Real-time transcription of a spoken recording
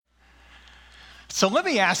So let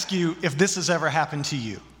me ask you if this has ever happened to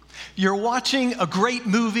you. You're watching a great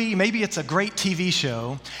movie, maybe it's a great TV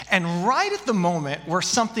show, and right at the moment where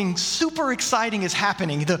something super exciting is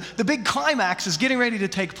happening, the big climax is getting ready to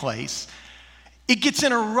take place, it gets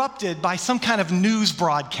interrupted by some kind of news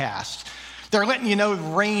broadcast. They're letting you know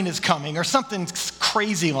rain is coming or something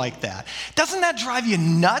crazy like that. Doesn't that drive you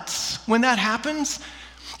nuts when that happens?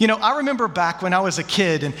 You know, I remember back when I was a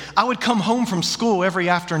kid and I would come home from school every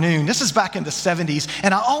afternoon. This is back in the 70s.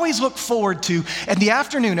 And I always looked forward to, in the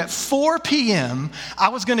afternoon at 4 p.m., I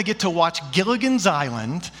was going to get to watch Gilligan's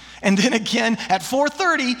Island. And then again at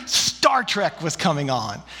 4:30, Star Trek was coming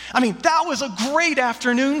on. I mean, that was a great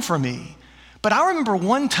afternoon for me. But I remember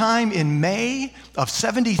one time in May of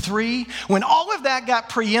 73 when all of that got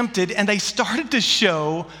preempted and they started to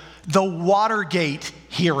show the Watergate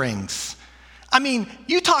hearings. I mean,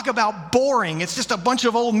 you talk about boring. It's just a bunch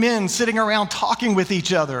of old men sitting around talking with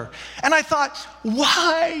each other. And I thought,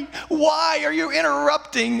 why are you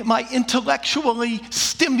interrupting my intellectually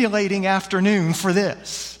stimulating afternoon for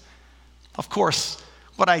this? Of course,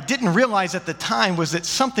 what I didn't realize at the time was that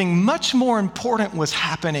something much more important was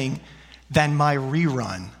happening than my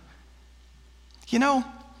rerun. You know,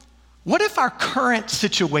 what if our current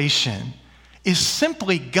situation is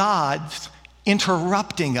simply God's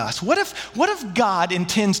interrupting us? What if God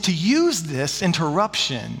intends to use this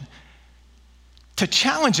interruption to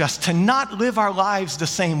challenge us to not live our lives the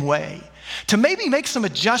same way, to maybe make some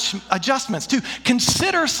adjustments, to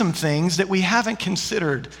consider some things that we haven't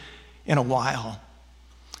considered in a while?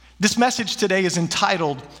 This message today is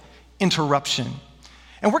entitled Interruption.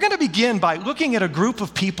 And we're going to begin by looking at a group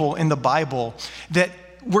of people in the Bible that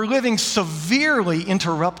were living severely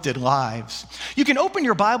interrupted lives. You can open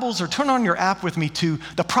your Bibles or turn on your app with me to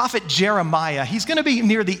the prophet Jeremiah. He's going to be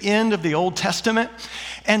near the end of the Old Testament.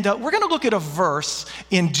 And we're going to look at a verse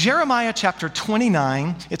in Jeremiah chapter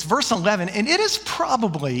 29. It's verse 11. And it is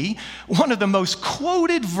probably one of the most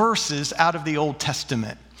quoted verses out of the Old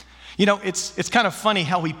Testament. You know, it's kind of funny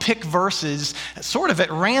how we pick verses sort of at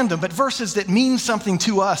random, but verses that mean something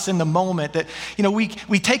to us in the moment that, you know, we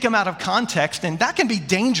take them out of context, and that can be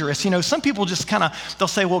dangerous. You know, some people just they'll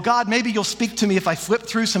say, well, God, maybe you'll speak to me if I flip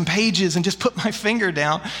through some pages and just put my finger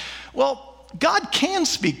down. Well, God can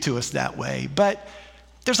speak to us that way, but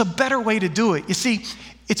there's a better way to do it. You see,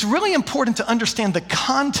 it's really important to understand the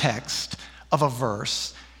context of a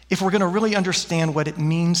verse if we're going to really understand what it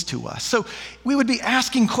means to us. So we would be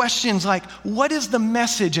asking questions like, what is the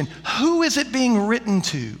message and who is it being written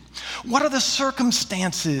to? What are the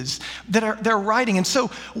circumstances that they're writing? And so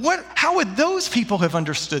how would those people have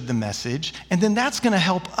understood the message? And then that's going to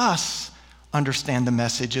help us understand the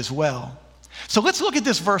message as well. So let's look at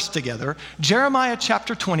this verse together, Jeremiah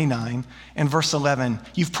chapter 29 and verse 11.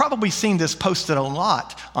 You've probably seen this posted a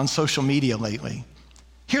lot on social media lately.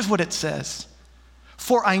 Here's what it says.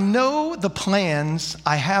 For I know the plans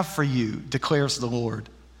I have for you, declares the Lord.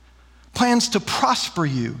 Plans to prosper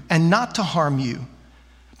you and not to harm you.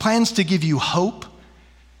 Plans to give you hope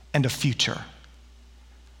and a future.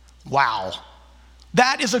 Wow.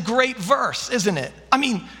 That is a great verse, isn't it? I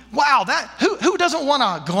mean, wow, who doesn't want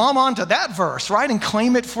to glom onto that verse, right, and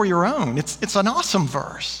claim it for your own? It's an awesome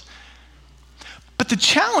verse. But the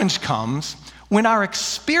challenge comes when our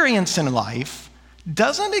experience in life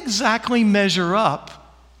doesn't exactly measure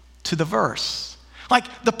up to the verse. Like,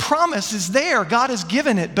 the promise is there, God has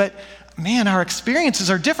given it, but man, our experiences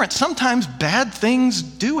are different. Sometimes bad things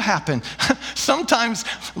do happen. Sometimes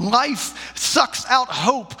life sucks out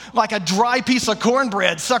hope like a dry piece of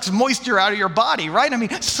cornbread sucks moisture out of your body, right? I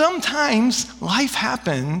mean, sometimes life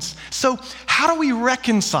happens. So how do we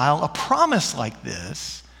reconcile a promise like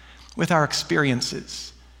this with our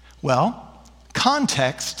experiences? Well,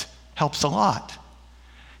 context helps a lot.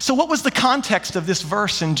 So what was the context of this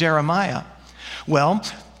verse in Jeremiah? Well,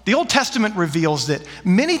 the Old Testament reveals that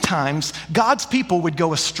many times God's people would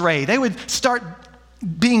go astray. They would start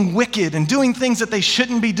being wicked and doing things that they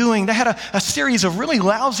shouldn't be doing. They had a series of really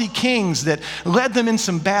lousy kings that led them in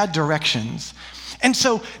some bad directions. And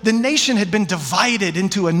so the nation had been divided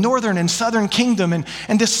into a northern and southern kingdom, and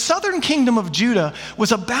this southern kingdom of Judah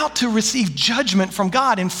was about to receive judgment from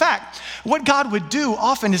God. In fact, what God would do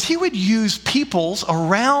often is he would use peoples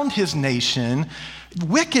around his nation,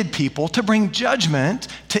 wicked people, to bring judgment,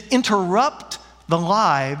 to interrupt the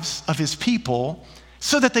lives of his people,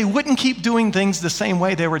 so that they wouldn't keep doing things the same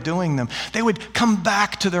way they were doing them. They would come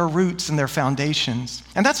back to their roots and their foundations.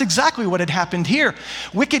 And that's exactly what had happened here.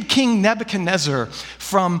 Wicked King Nebuchadnezzar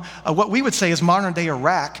from what we would say is modern-day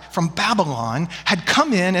Iraq, from Babylon, had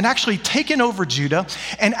come in and actually taken over Judah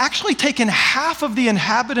and actually taken half of the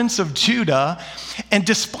inhabitants of Judah and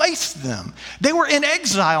displaced them. They were in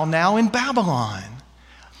exile now in Babylon.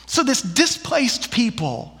 So this displaced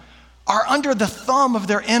people are under the thumb of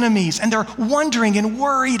their enemies, and they're wondering and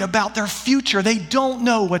worried about their future. They don't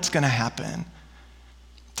know what's going to happen.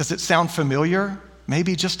 Does it sound familiar?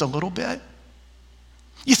 Maybe just a little bit.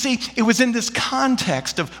 You see, it was in this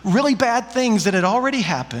context of really bad things that had already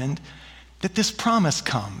happened that this promise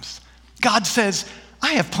comes. God says,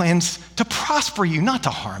 I have plans to prosper you, not to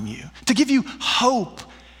harm you, to give you hope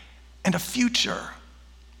and a future.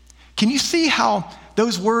 Can you see how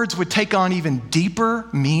those words would take on even deeper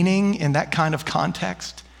meaning in that kind of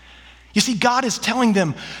context? You see, God is telling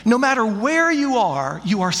them, no matter where you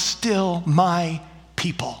are still my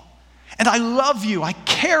people. And I love you, I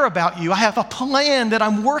care about you, I have a plan that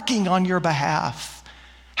I'm working on your behalf.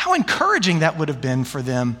 How encouraging that would have been for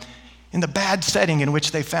them in the bad setting in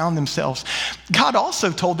which they found themselves. God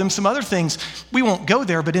also told them some other things. We won't go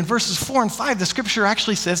there, but in verses 4 and 5, the scripture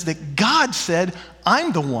actually says that God said,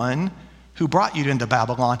 I'm the one who brought you into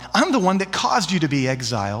Babylon. I'm the one that caused you to be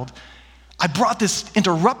exiled. I brought this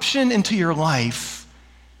interruption into your life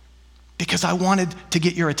because I wanted to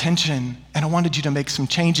get your attention and I wanted you to make some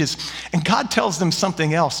changes. And God tells them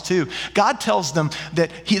something else too. God tells them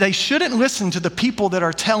that they shouldn't listen to the people that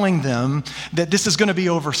are telling them that this is going to be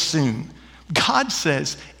over soon. God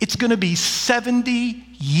says it's going to be 70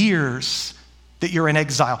 years that you're in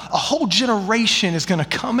exile. A whole generation is going to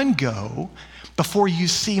come and go before you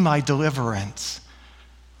see my deliverance.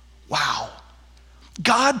 Wow.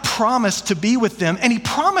 God promised to be with them, and he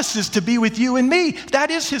promises to be with you and me. That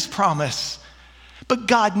is his promise. But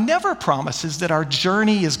God never promises that our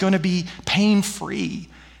journey is going to be pain-free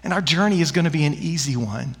and our journey is going to be an easy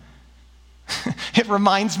one. It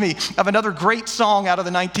reminds me of another great song out of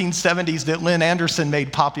the 1970s that Lynn Anderson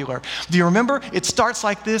made popular. Do you remember? It starts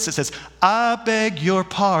like this. It says, I beg your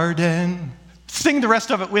pardon. Sing the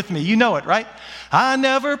rest of it with me. You know it, right? I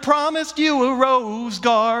never promised you a rose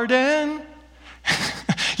garden.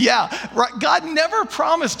 Yeah, right. God never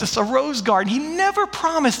promised us a rose garden. He never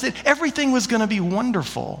promised that everything was going to be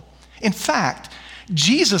wonderful. In fact,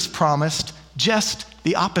 Jesus promised just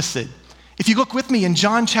the opposite. If you look with me in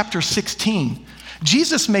John chapter 16,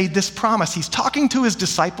 Jesus made this promise. He's talking to his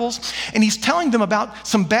disciples, and he's telling them about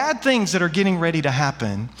some bad things that are getting ready to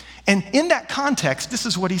happen. And in that context, this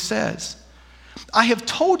is what he says. I have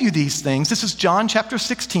told you these things. This is John chapter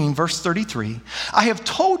 16, verse 33. I have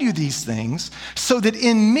told you these things so that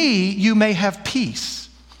in me you may have peace.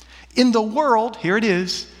 In the world, here it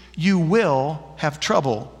is, you will have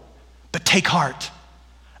trouble. But take heart.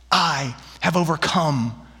 I have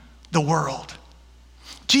overcome the world.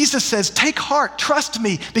 Jesus says, take heart, trust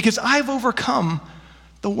me, because I've overcome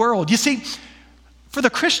the world. You see, for the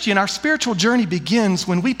Christian, our spiritual journey begins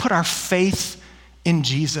when we put our faith in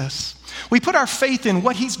Jesus. We put our faith in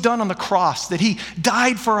what he's done on the cross, that he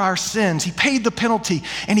died for our sins, he paid the penalty,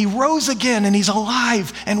 and he rose again, and he's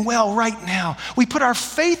alive and well right now. We put our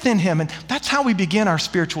faith in him, and that's how we begin our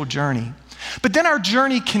spiritual journey. But then our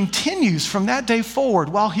journey continues from that day forward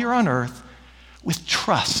while here on earth with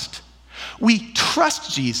trust. We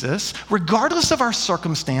trust Jesus regardless of our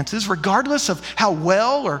circumstances, regardless of how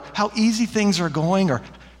well or how easy things are going or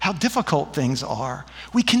how difficult things are.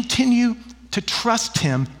 We continue to trust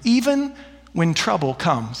him even when trouble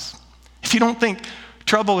comes. If you don't think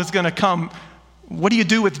trouble is going to come, what do you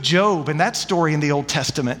do with Job and that story in the Old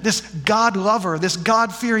Testament? This God lover, this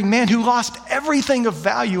God-fearing man who lost everything of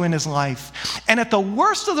value in his life. And at the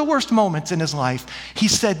worst of the worst moments in his life, he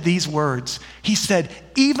said these words. He said,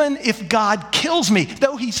 even if God kills me,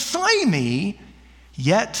 though he slay me,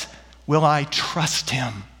 yet will I trust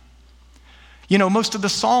him. You know, most of the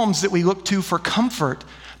Psalms that we look to for comfort,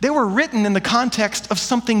 they were written in the context of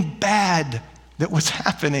something bad that was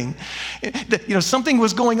happening. Something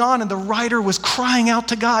was going on and the writer was crying out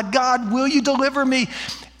to God, God, will you deliver me?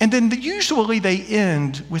 And then usually they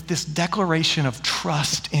end with this declaration of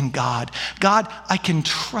trust in God. God, I can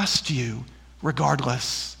trust you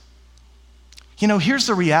regardless. Here's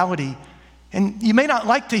the reality, and you may not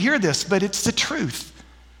like to hear this, but it's the truth.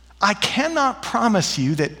 I cannot promise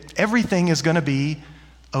you that everything is going to be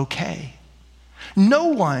okay. No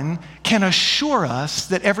one can assure us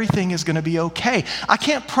that everything is going to be okay. I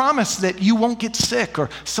can't promise that you won't get sick or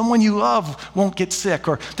someone you love won't get sick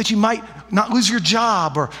or that you might not lose your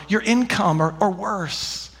job or your income or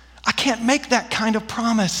worse. I can't make that kind of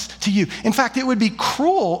promise to you. In fact, it would be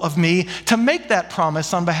cruel of me to make that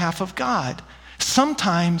promise on behalf of God.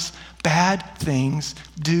 Sometimes bad things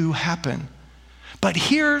do happen. But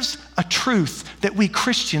here's a truth that we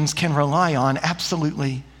Christians can rely on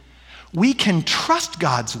absolutely. We can trust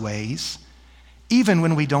God's ways even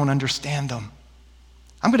when we don't understand them.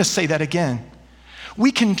 I'm going to say that again.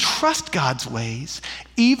 We can trust God's ways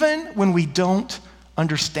even when we don't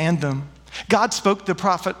understand them. God spoke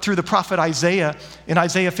through the prophet Isaiah in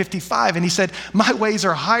Isaiah 55, and he said, my ways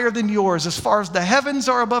are higher than yours. As far as the heavens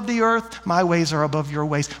are above the earth, my ways are above your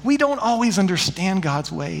ways. We don't always understand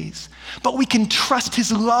God's ways, but we can trust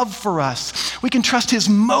his love for us. We can trust his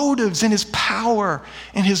motives and his power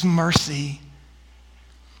and his mercy.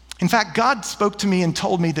 In fact, God spoke to me and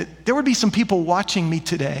told me that there would be some people watching me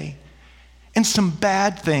today, and some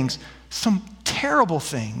bad things, some terrible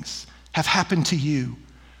things have happened to you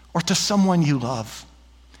or to someone you love.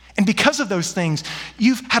 And because of those things,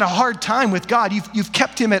 you've had a hard time with God. You've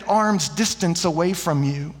kept him at arm's distance away from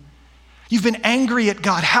you. You've been angry at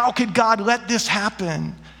God. How could God let this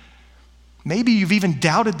happen? Maybe you've even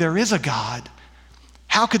doubted there is a God.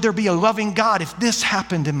 How could there be a loving God if this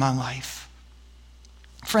happened in my life?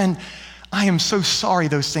 Friend, I am so sorry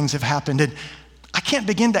those things have happened. And I can't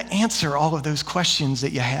begin to answer all of those questions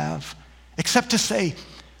that you have, except to say,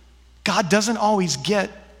 God doesn't always get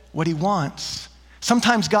what he wants.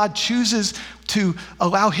 Sometimes God chooses to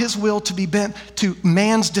allow his will to be bent to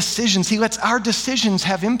man's decisions. He lets our decisions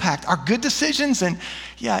have impact, our good decisions and,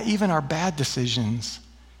 even our bad decisions.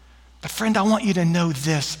 But friend, I want you to know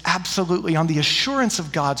this absolutely on the assurance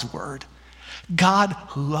of God's word. God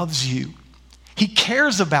loves you. He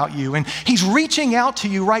cares about you, and he's reaching out to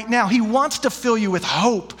you right now. He wants to fill you with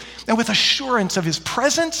hope and with assurance of his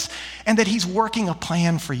presence and that he's working a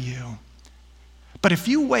plan for you. But if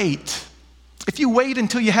you wait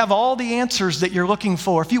until you have all the answers that you're looking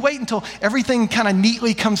for, if you wait until everything kind of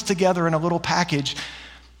neatly comes together in a little package,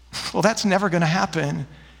 well, that's never going to happen,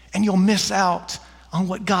 and you'll miss out on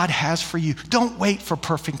what God has for you. Don't wait for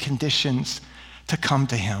perfect conditions to come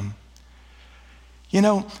to him. You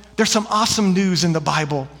know, there's some awesome news in the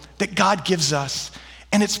Bible that God gives us,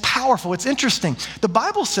 and it's powerful. It's interesting. The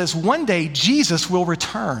Bible says one day Jesus will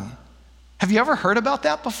return. Have you ever heard about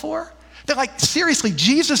that before? They're like, seriously,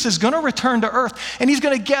 Jesus is going to return to earth, and he's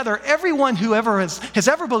going to gather everyone who has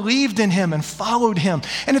ever believed in him and followed him,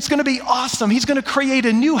 and it's going to be awesome. He's going to create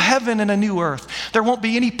a new heaven and a new earth. There won't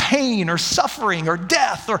be any pain or suffering or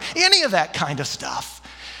death or any of that kind of stuff,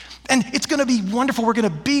 and it's going to be wonderful. We're going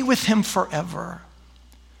to be with him forever.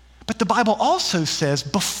 But the Bible also says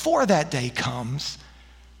before that day comes,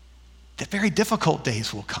 that very difficult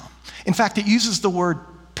days will come. In fact, it uses the word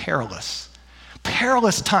perilous.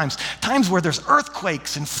 Perilous times where there's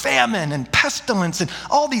earthquakes and famine and pestilence and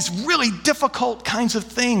all these really difficult kinds of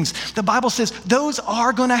things. The Bible says those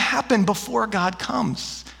are going to happen before God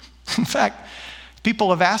comes. In fact,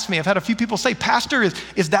 people have asked me, I've had a few people say, Pastor,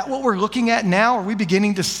 is that what we're looking at now? Are we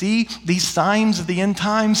beginning to see these signs of the end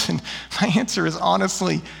times? And my answer is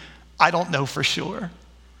honestly, I don't know for sure.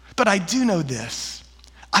 But I do know this.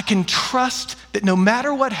 I can trust that no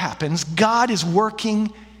matter what happens, God is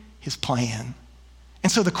working his plan.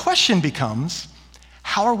 And so the question becomes,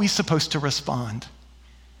 how are we supposed to respond?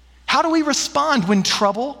 How do we respond when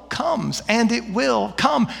trouble comes? And it will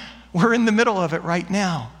come. We're in the middle of it right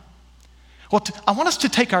now. Well, I want us to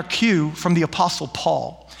take our cue from the Apostle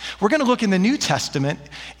Paul. We're going to look in the New Testament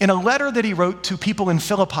in a letter that he wrote to people in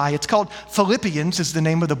Philippi. It's called Philippians is the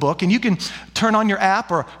name of the book. And you can turn on your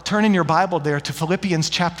app or turn in your Bible there to Philippians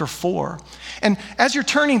chapter 4. And as you're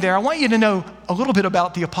turning there, I want you to know a little bit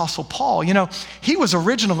about the Apostle Paul. You know, he was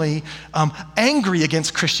originally angry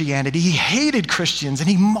against Christianity. He hated Christians, and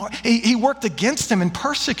he worked against them and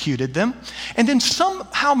persecuted them. And then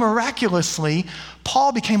somehow miraculously,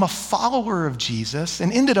 Paul became a follower of Jesus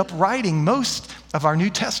and ended up writing most of our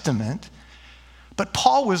New Testament. But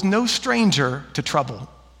Paul was no stranger to trouble.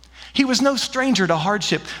 He was no stranger to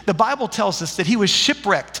hardship. The Bible tells us that he was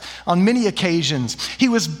shipwrecked on many occasions. He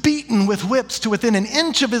was beaten with whips to within an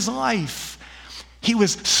inch of his life. He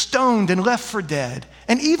was stoned and left for dead,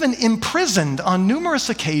 and even imprisoned on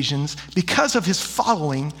numerous occasions because of his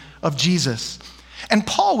following of Jesus. And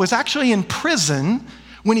Paul was actually in prison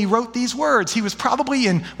when he wrote these words. He was probably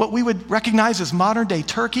in what we would recognize as modern-day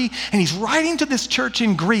Turkey, and he's writing to this church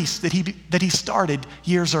in Greece that he started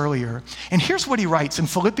years earlier. And here's what he writes in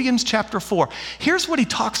Philippians chapter 4. Here's what he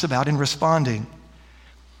talks about in responding.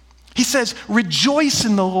 He says, "Rejoice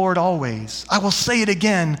in the Lord always. I will say it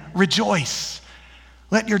again, rejoice.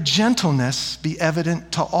 Let your gentleness be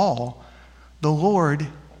evident to all. The Lord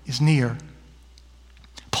is near."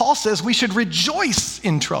 Paul says we should rejoice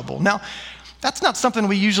in trouble. Now, that's not something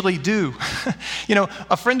we usually do.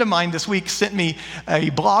 A friend of mine this week sent me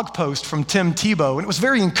a blog post from Tim Tebow, and it was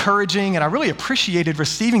very encouraging, and I really appreciated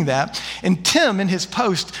receiving that. And Tim, in his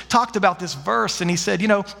post, talked about this verse, and he said,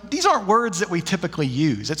 these aren't words that we typically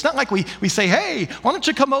use. It's not like we say, hey, why don't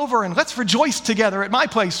you come over and let's rejoice together at my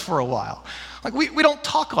place for a while. Like, we don't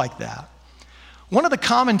talk like that. One of the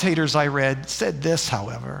commentators I read said this,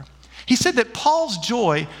 however. He said that Paul's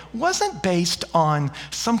joy wasn't based on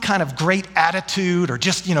some kind of great attitude or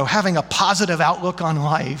just, having a positive outlook on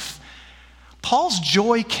life. Paul's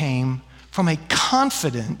joy came from a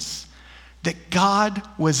confidence that God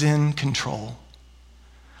was in control.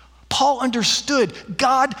 Paul understood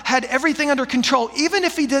God had everything under control, even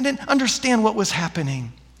if he didn't understand what was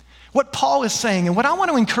happening. What Paul is saying, and what I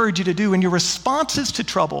want to encourage you to do in your responses to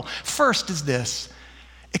trouble, first is this: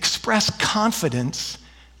 express confidence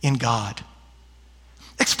in God.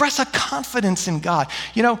 Express a confidence in God.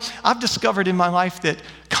 I've discovered in my life that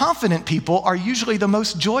confident people are usually the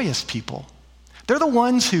most joyous people. They're the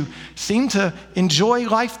ones who seem to enjoy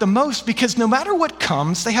life the most because no matter what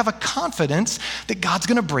comes, they have a confidence that God's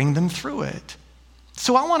going to bring them through it.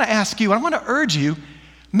 So I want to ask you, I want to urge you,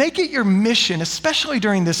 make it your mission, especially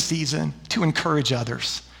during this season, to encourage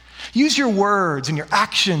others. Use your words and your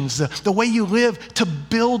actions, the way you live, to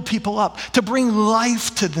build people up, to bring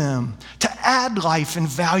life to them, to add life and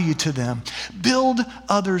value to them. Build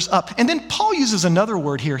others up. And then Paul uses another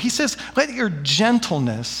word here. He says, let your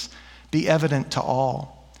gentleness be evident to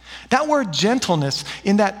all. That word gentleness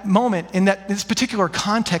in that moment, in this particular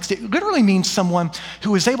context, it literally means someone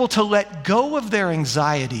who is able to let go of their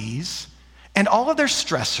anxieties and all of their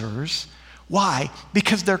stressors. Why?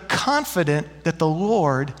 Because they're confident that the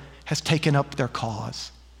Lord has taken up their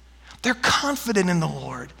cause. They're confident in the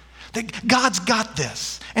Lord, that God's got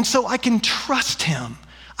this. And so I can trust him.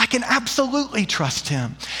 I can absolutely trust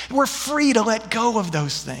him. We're free to let go of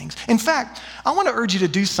those things. In fact, I want to urge you to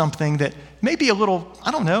do something that may be a little,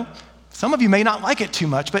 some of you may not like it too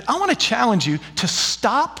much, but I want to challenge you to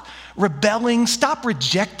stop rebelling, stop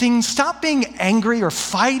rejecting, stop being angry or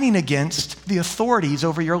fighting against the authorities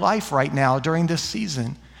over your life right now during this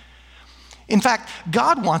season. In fact,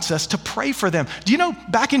 God wants us to pray for them. Do you know,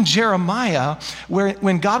 back in Jeremiah,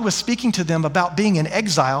 when God was speaking to them about being in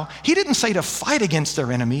exile, he didn't say to fight against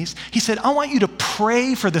their enemies. He said, I want you to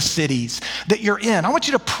pray for the cities that you're in. I want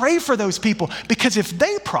you to pray for those people, because if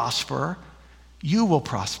they prosper, you will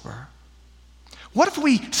prosper. What if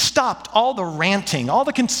we stopped all the ranting, all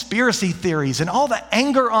the conspiracy theories, and all the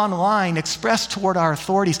anger online expressed toward our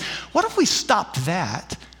authorities? What if we stopped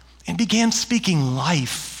that and began speaking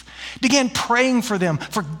life? Began praying for them,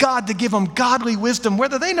 for God to give them godly wisdom,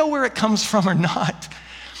 whether they know where it comes from or not.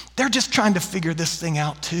 They're just trying to figure this thing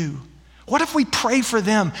out too. What if we pray for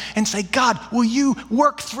them and say, God, will you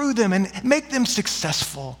work through them and make them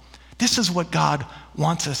successful? This is what God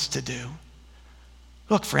wants us to do.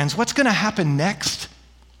 Look, friends, what's going to happen next?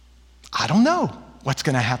 I don't know what's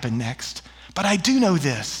going to happen next, but I do know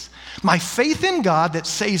this. My faith in God that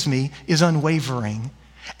saves me is unwavering.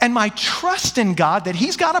 And my trust in God that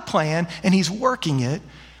he's got a plan and he's working it,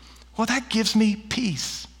 well, that gives me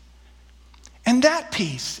peace. And that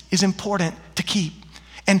peace is important to keep.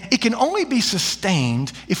 And it can only be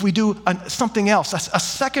sustained if we do something else, a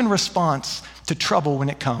second response to trouble when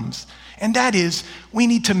it comes. And that is, we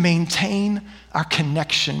need to maintain our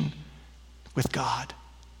connection with God.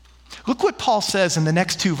 Look what Paul says in the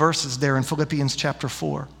next two verses there in Philippians chapter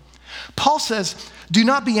 4. Paul says, do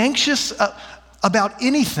not be anxious about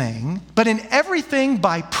anything, but in everything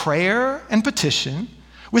by prayer and petition,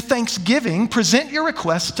 with thanksgiving, present your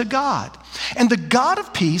requests to God. And the God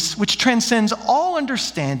of peace, which transcends all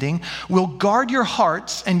understanding, will guard your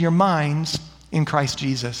hearts and your minds in Christ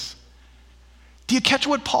Jesus. Do you catch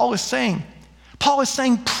what Paul is saying? Paul is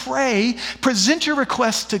saying, pray, present your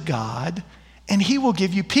requests to God, and he will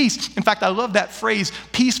give you peace. In fact, I love that phrase,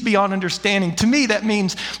 peace beyond understanding. To me, that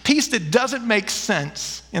means peace that doesn't make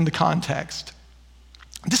sense in the context.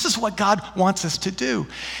 This is what God wants us to do.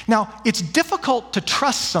 Now, it's difficult to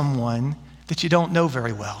trust someone that you don't know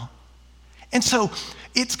very well. And so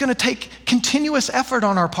it's going to take continuous effort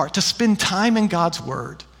on our part to spend time in God's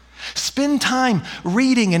word. Spend time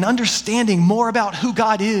reading and understanding more about who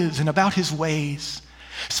God is and about his ways.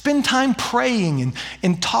 Spend time praying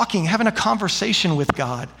and talking, having a conversation with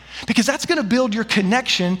God, because that's going to build your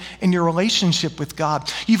connection and your relationship with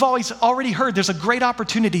God. You've already heard there's a great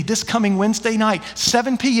opportunity this coming Wednesday night,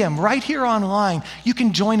 7 p.m., right here online. You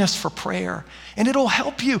can join us for prayer, and it'll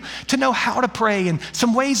help you to know how to pray and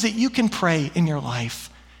some ways that you can pray in your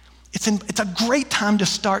life. It's a great time to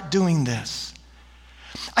start doing this.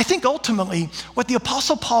 I think ultimately what the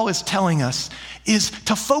Apostle Paul is telling us is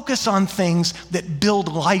to focus on things that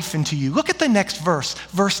build life into you. Look at the next verse,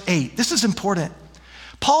 verse 8. This is important.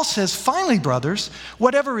 Paul says, finally, brothers,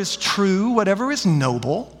 whatever is true, whatever is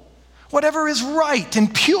noble, whatever is right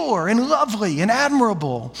and pure and lovely and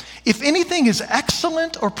admirable, if anything is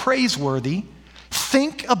excellent or praiseworthy,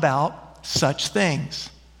 think about such things.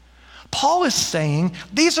 Paul is saying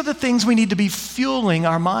these are the things we need to be fueling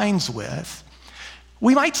our minds with.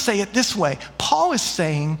 We might say it this way. Paul is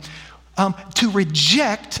saying to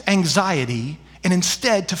reject anxiety and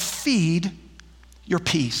instead to feed your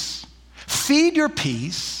peace. Feed your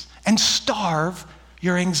peace and starve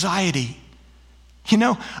your anxiety. You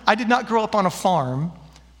know, I did not grow up on a farm,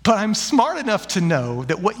 but I'm smart enough to know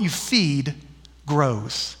that what you feed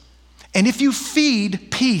grows. And if you feed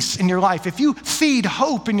peace in your life, if you feed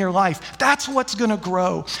hope in your life, that's what's going to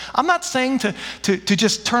grow. I'm not saying to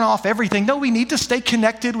just turn off everything. No, we need to stay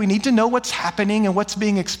connected. We need to know what's happening and what's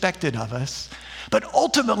being expected of us. But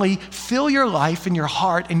ultimately, fill your life and your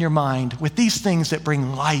heart and your mind with these things that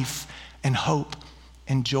bring life and hope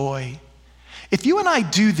and joy. If you and I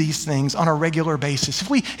do these things on a regular basis, if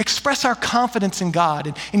we express our confidence in God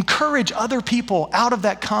and encourage other people out of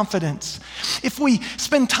that confidence, if we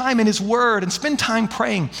spend time in His Word and spend time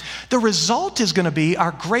praying, the result is going to be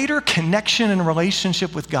our greater connection and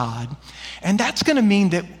relationship with God. And that's going to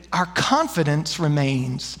mean that our confidence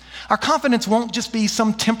remains. Our confidence won't just be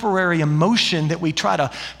some temporary emotion that we try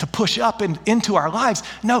to push up into our lives.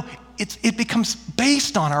 No, it becomes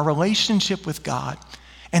based on our relationship with God.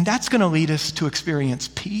 And that's going to lead us to experience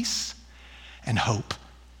peace and hope.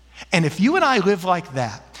 And if you and I live like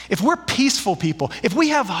that, if we're peaceful people, if we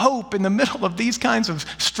have hope in the middle of these kinds of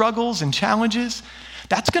struggles and challenges,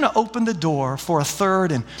 that's going to open the door for a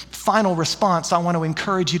third and final response I want to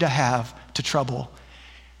encourage you to have to trouble.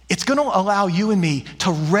 It's going to allow you and me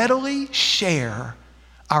to readily share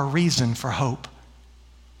our reason for hope.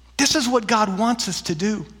 This is what God wants us to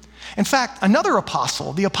do. In fact, another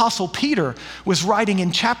apostle, the apostle Peter, was writing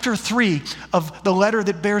in chapter 3 of the letter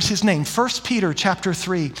that bears his name, 1 Peter chapter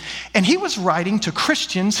 3. And he was writing to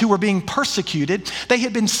Christians who were being persecuted. They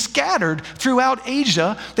had been scattered throughout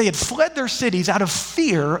Asia. They had fled their cities out of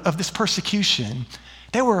fear of this persecution.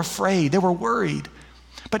 They were afraid. They were worried.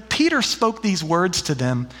 But Peter spoke these words to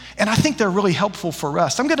them, and I think they're really helpful for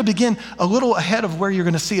us. I'm going to begin a little ahead of where you're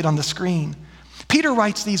going to see it on the screen. Peter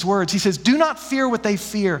writes these words. He says, do not fear what they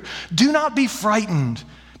fear. Do not be frightened,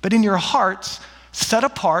 but in your hearts set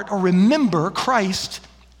apart or remember Christ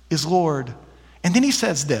is Lord. And then he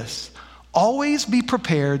says this, always be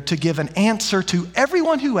prepared to give an answer to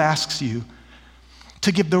everyone who asks you,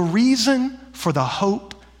 to give the reason for the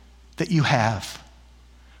hope that you have.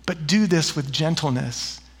 But do this with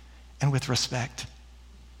gentleness and with respect.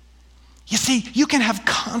 You see, you can have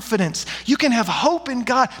confidence. You can have hope in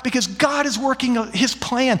God because God is working His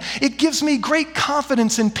plan. It gives me great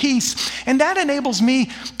confidence and peace. And that enables me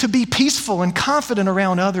to be peaceful and confident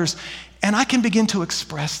around others. And I can begin to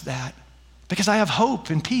express that because I have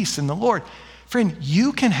hope and peace in the Lord. Friend,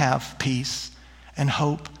 you can have peace and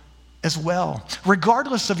hope as well,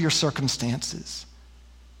 regardless of your circumstances,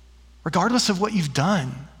 regardless of what you've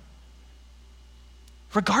done,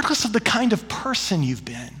 regardless of the kind of person you've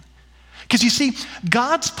been. Because you see,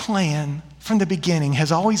 God's plan from the beginning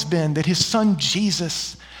has always been that His Son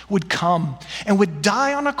Jesus would come and would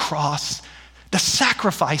die on a cross, the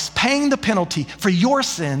sacrifice, paying the penalty for your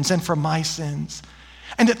sins and for my sins.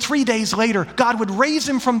 And that 3 days later, God would raise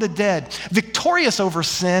Him from the dead, victorious over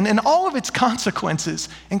sin and all of its consequences,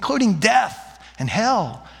 including death and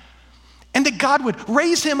hell. And that God would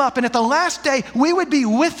raise Him up, and at the last day, we would be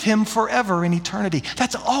with Him forever in eternity.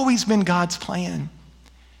 That's always been God's plan.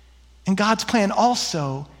 And God's plan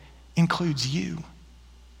also includes you.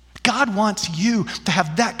 God wants you to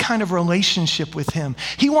have that kind of relationship with Him.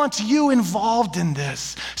 He wants you involved in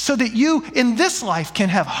this so that you in this life can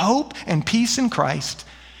have hope and peace in Christ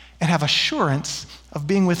and have assurance of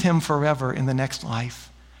being with Him forever in the next life.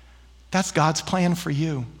 That's God's plan for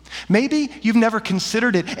you. Maybe you've never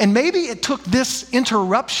considered it, and maybe it took this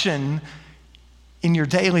interruption in your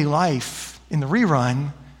daily life, in the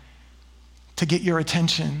rerun, to get your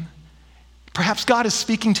attention. Perhaps God is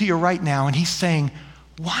speaking to you right now and He's saying,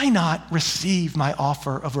 why not receive my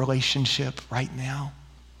offer of relationship right now?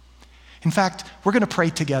 In fact, we're going to pray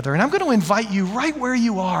together and I'm going to invite you right where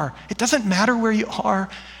you are. It doesn't matter where you are.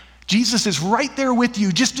 Jesus is right there with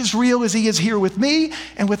you, just as real as He is here with me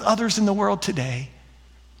and with others in the world today.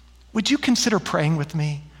 Would you consider praying with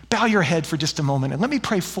me? Bow your head for just a moment and let me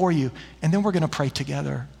pray for you, and then we're going to pray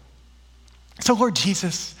together. So Lord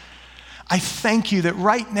Jesus, I thank you that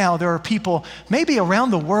right now there are people maybe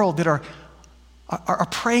around the world that are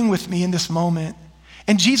praying with me in this moment.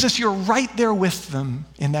 And Jesus, you're right there with them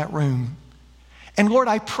in that room. And Lord,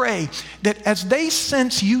 I pray that as they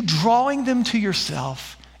sense you drawing them to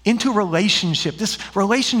yourself, into relationship, this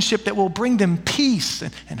relationship that will bring them peace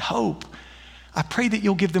and hope, I pray that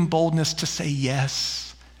you'll give them boldness to say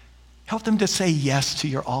yes. Help them to say yes to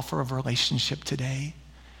your offer of relationship today.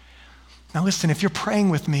 Now listen, if you're praying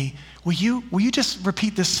with me, will you just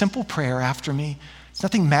repeat this simple prayer after me? There's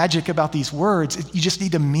nothing magic about these words. You just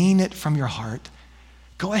need to mean it from your heart.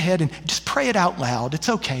 Go ahead and just pray it out loud. It's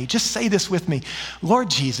okay. Just say this with me. Lord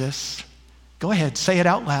Jesus, go ahead, say it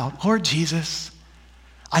out loud. Lord Jesus,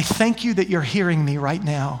 I thank you that you're hearing me right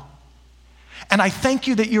now. And I thank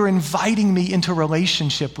you that you're inviting me into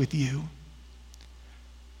relationship with you.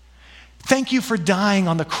 Thank you for dying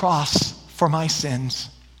on the cross for my sins.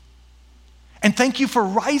 And thank you for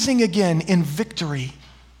rising again in victory.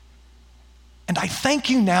 And I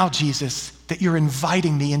thank you now, Jesus, that you're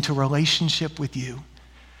inviting me into relationship with you.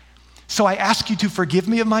 So I ask you to forgive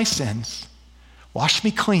me of my sins, wash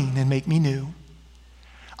me clean and make me new.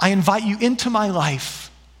 I invite you into my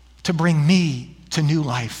life to bring me to new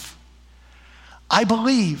life. I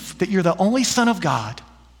believe that you're the only Son of God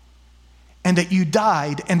and that you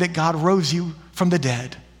died and that God rose you from the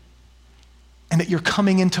dead and that you're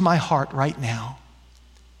coming into my heart right now.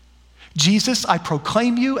 Jesus, I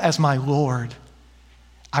proclaim you as my Lord.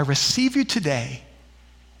 I receive you today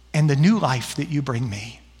and the new life that you bring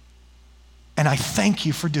me. And I thank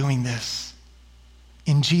you for doing this.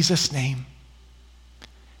 In Jesus' name,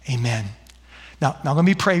 amen. Now let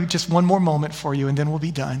me pray just one more moment for you and then we'll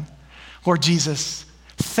be done. Lord Jesus,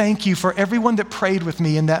 thank you for everyone that prayed with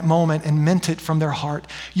me in that moment and meant it from their heart.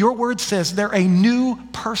 Your word says they're a new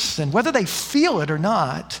person. Whether they feel it or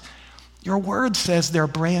not, your word says they're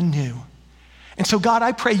brand new. And so God,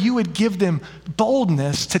 I pray you would give them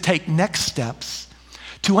boldness to take next steps,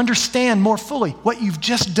 to understand more fully what you've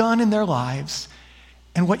just done in their lives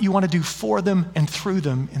and what you want to do for them and through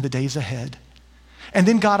them in the days ahead. And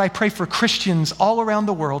then God, I pray for Christians all around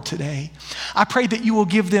the world today. I pray that you will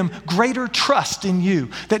give them greater trust in you,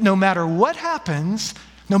 that no matter what happens,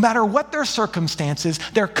 no matter what their circumstances,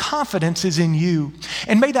 their confidence is in you.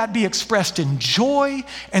 And may that be expressed in joy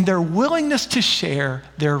and their willingness to share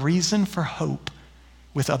their reason for hope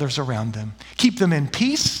with others around them. Keep them in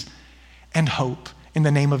peace and hope. In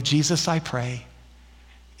the name of Jesus, I pray.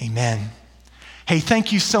 Amen. Hey,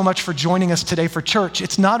 thank you so much for joining us today for church.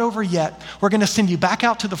 It's not over yet. We're going to send you back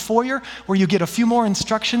out to the foyer where you get a few more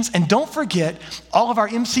instructions. And don't forget, all of our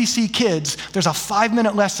MCC kids, there's a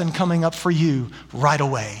 5-minute lesson coming up for you right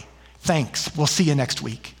away. Thanks. We'll see you next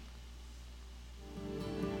week.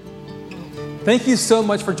 Thank you so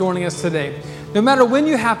much for joining us today. No matter when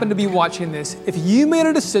you happen to be watching this, if you made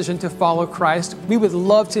a decision to follow Christ, we would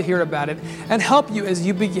love to hear about it and help you as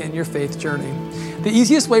you begin your faith journey. The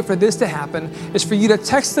easiest way for this to happen is for you to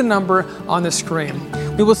text the number on the screen.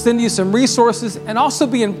 We will send you some resources and also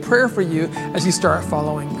be in prayer for you as you start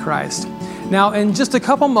following Christ. Now, in just a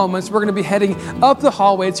couple moments, we're going to be heading up the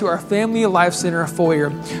hallway to our Family Life Center foyer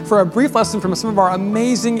for a brief lesson from some of our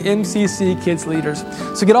amazing MCC Kids leaders.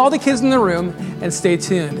 So get all the kids in the room and stay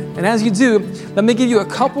tuned. And as you do, let me give you a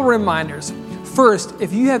couple reminders. First,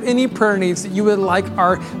 if you have any prayer needs that you would like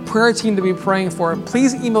our prayer team to be praying for,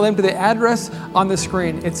 please email them to the address on the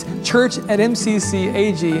screen. It's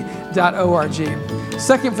church@mccag.org.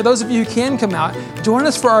 Second, for those of you who can come out, join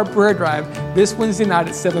us for our prayer drive this Wednesday night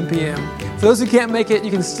at 7 p.m. For those who can't make it,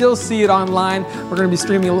 you can still see it online. We're going to be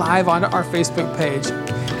streaming live on our Facebook page.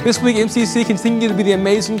 This week, MCC, continue to be the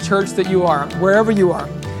amazing church that you are, wherever you are.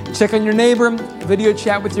 Check on your neighbor, video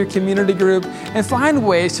chat with your community group, and find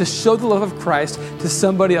ways to show the love of Christ to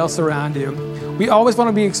somebody else around you. We always want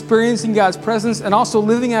to be experiencing God's presence and also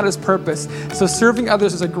living out His purpose, so serving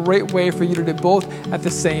others is a great way for you to do both at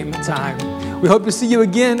the same time. We hope to see you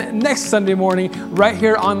again next Sunday morning right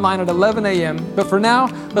here online at 11 a.m. But for now,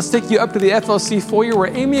 let's take you up to the FLC foyer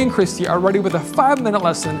where Amy and Christy are ready with a 5-minute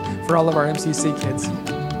lesson for all of our MCC kids.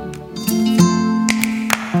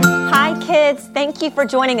 Hi kids, thank you for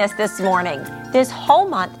joining us this morning. This whole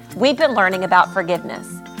month, we've been learning about forgiveness.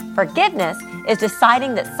 Forgiveness is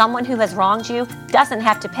deciding that someone who has wronged you doesn't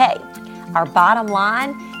have to pay. Our bottom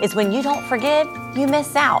line is when you don't forgive, you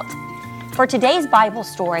miss out. For today's Bible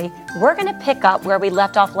story, we're going to pick up where we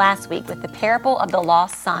left off last week with the parable of the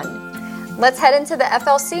lost son. Let's head into the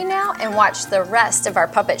FLC now and watch the rest of our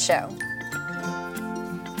puppet show.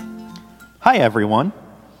 Hi, everyone.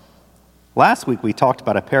 Last week, we talked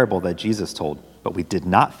about a parable that Jesus told, but we did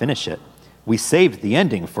not finish it. We saved the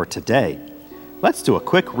ending for today. let's do a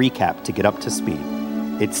quick recap to get up to speed.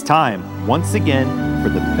 It's time, once again, for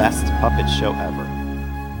the best puppet show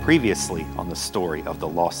ever. Previously on the story of the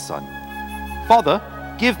lost son. Father,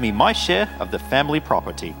 give me my share of the family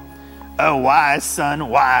property. Oh, why, son,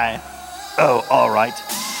 why? Oh, all right.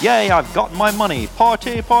 Yay, I've got my money.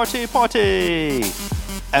 Party, party, party.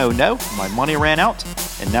 Oh no, my money ran out,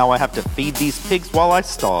 and now I have to feed these pigs while I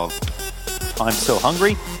starve. I'm so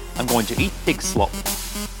hungry, I'm going to eat pig slop.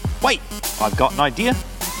 Wait, I've got an idea.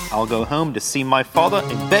 I'll go home to see my father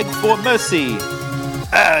and beg for mercy.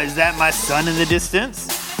 Oh, is that my son in the distance?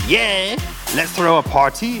 Yeah, let's throw a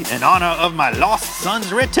party in honor of my lost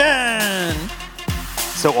son's return.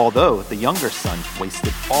 So although the younger son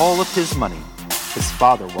wasted all of his money, his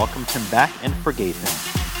father welcomed him back and forgave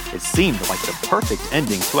him. It seemed like the perfect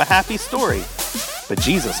ending to a happy story. But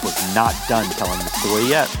Jesus was not done telling the story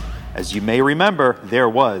yet. As you may remember, there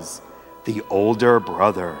was the older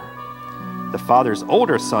brother. The father's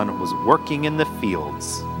older son was working in the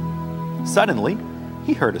fields. Suddenly,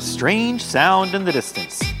 he heard a strange sound in the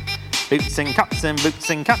distance. Boots and cuts and boots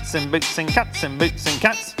and cuts and boots and cuts and boots and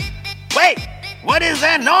cuts. Wait, what is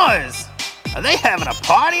that noise? Are they having a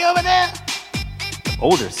party over there? The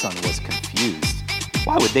older son was confused.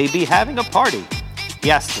 Why would they be having a party? He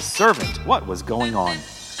asked the servant what was going on.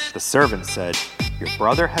 The servant said, "Your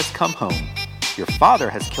brother has come home. Your father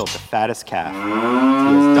has killed the fattest calf. He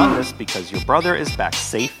has done this because your brother is back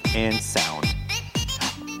safe and sound."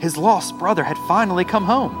 His lost brother had finally come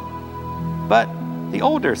home. But the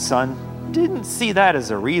older son didn't see that as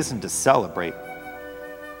a reason to celebrate.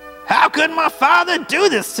 How could my father do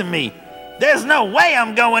this to me? There's no way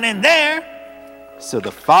I'm going in there. So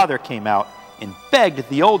the father came out and begged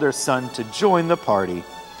the older son to join the party.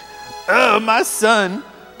 Oh, my son,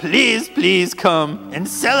 please, please come and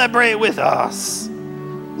celebrate with us.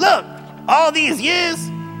 Look, all these years,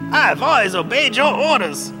 I've always obeyed your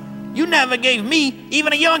orders. You never gave me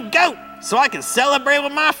even a young goat so I could celebrate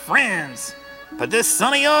with my friends. But this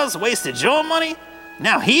son of yours wasted your money.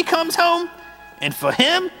 Now he comes home, and for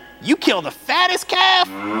him, you kill the fattest calf?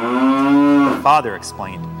 The father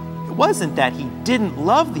explained, it wasn't that he didn't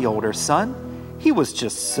love the older son. He was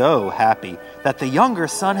just so happy that the younger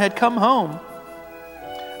son had come home.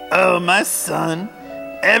 Oh, my son,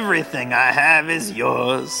 everything I have is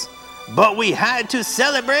yours. But we had to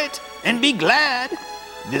celebrate and be glad.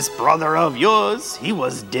 This brother of yours, he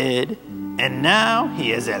was dead, and now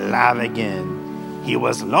he is alive again. He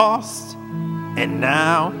was lost, and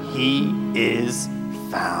now he is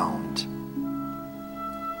found.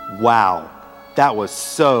 Wow, that was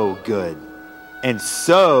so good and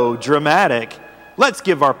so dramatic. Let's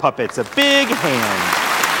give our puppets a big hand.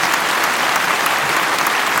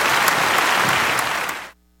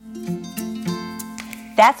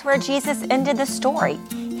 That's where Jesus ended the story.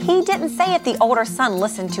 He didn't say if the older son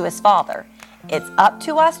listened to his father. It's up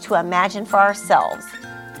to us to imagine for ourselves.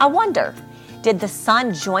 I wonder, did the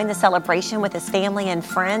son join the celebration with his family and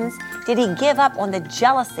friends? Did he give up on the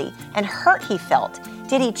jealousy and hurt he felt?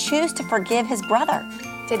 Did he choose to forgive his brother?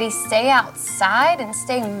 Did he stay outside and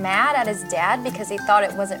stay mad at his dad because he thought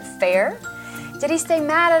it wasn't fair? Did he stay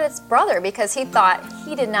mad at his brother because he thought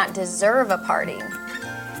he did not deserve a party?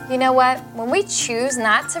 You know what? When we choose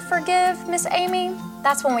not to forgive, Miss Amy,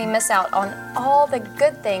 that's when we miss out on all the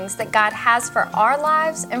good things that God has for our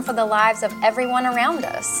lives and for the lives of everyone around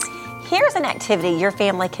us. Here's an activity your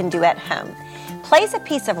family can do at home. Place a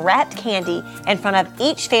piece of wrapped candy in front of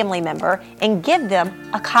each family member and give them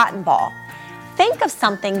a cotton ball. Think of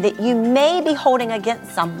something that you may be holding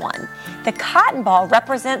against someone. The cotton ball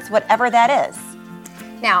represents whatever that is.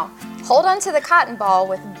 Now, hold onto the cotton ball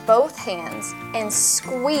with both hands and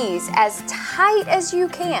squeeze as tight as you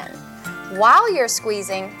can. While you're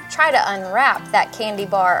squeezing, try to unwrap that candy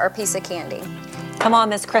bar or piece of candy. Come on,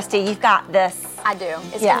 Miss Christy, you've got this. I do.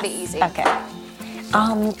 It's going to be easy. Okay.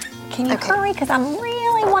 Can you hurry? Because I'm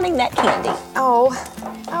really wanting that candy.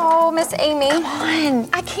 Oh, Miss Amy. Come on.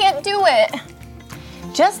 I can't do it.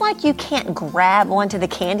 Just like you can't grab onto the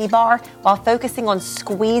candy bar while focusing on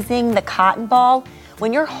squeezing the cotton ball,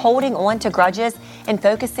 when you're holding on to grudges and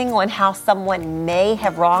focusing on how someone may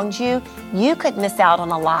have wronged you, you could miss out on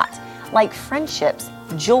a lot, like friendships,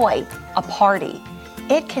 joy, a party.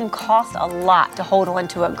 It can cost a lot to hold on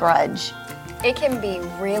to a grudge. It can be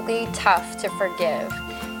really tough to forgive.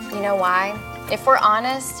 You know why? If we're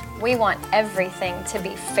honest, we want everything to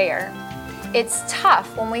be fair. It's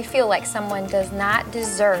tough when we feel like someone does not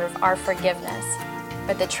deserve our forgiveness.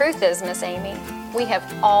 But the truth is, Miss Amy, we have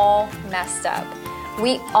all messed up.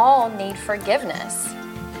 We all need forgiveness.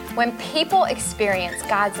 When people experience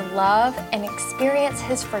God's love and experience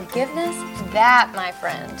His forgiveness, that, my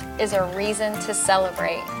friend, is a reason to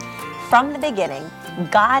celebrate. From the beginning,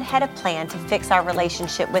 God had a plan to fix our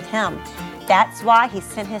relationship with Him. That's why He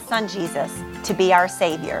sent His Son Jesus to be our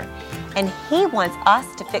Savior. And He wants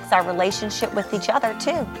us to fix our relationship with each other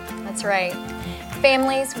too. That's right.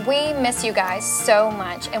 Families, we miss you guys so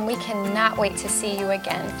much, and we cannot wait to see you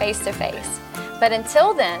again face to face. But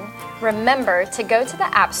until then, remember to go to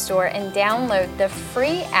the App Store and download the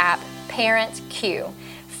free app Parent Q.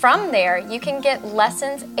 From there, you can get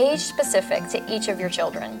lessons age-specific to each of your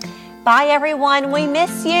children. Bye, everyone. We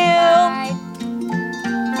miss you. Bye.